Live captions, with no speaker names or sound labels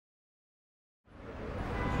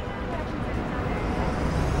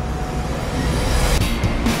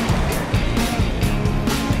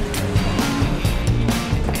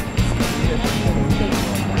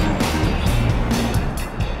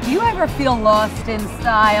feel lost in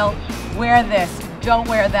style, wear this, don't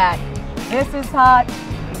wear that. This is hot,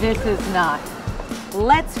 this is not.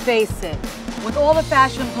 Let's face it, with all the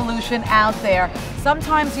fashion pollution out there,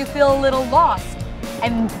 sometimes you feel a little lost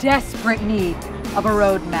and in desperate need of a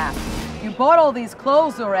roadmap. You bought all these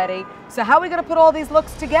clothes already, so how are we gonna put all these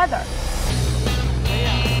looks together?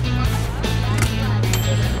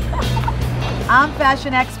 I'm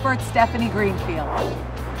fashion expert Stefani Greenfield.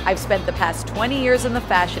 I've spent the past 20 years in the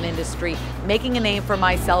fashion industry making a name for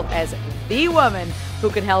myself as the woman who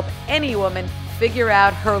can help any woman figure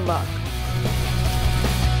out her look.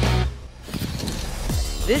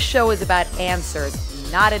 This show is about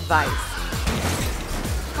answers, not advice.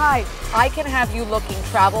 Hi, I can have you looking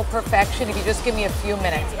travel perfection if you just give me a few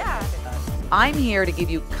minutes. Yeah. I'm here to give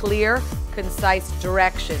you clear, concise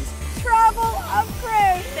directions. Travel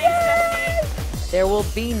upgrade. Yay! There will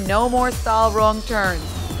be no more style wrong turns.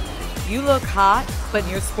 You look hot, but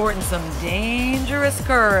you're sporting some dangerous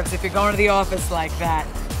curves if you're going to the office like that.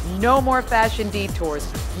 No more fashion detours.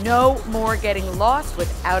 No more getting lost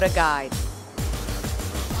without a guide.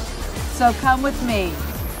 So come with me.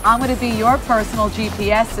 I'm going to be your personal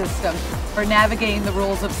GPS system for navigating the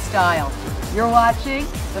rules of style. You're watching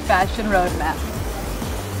The Fashion Roadmap.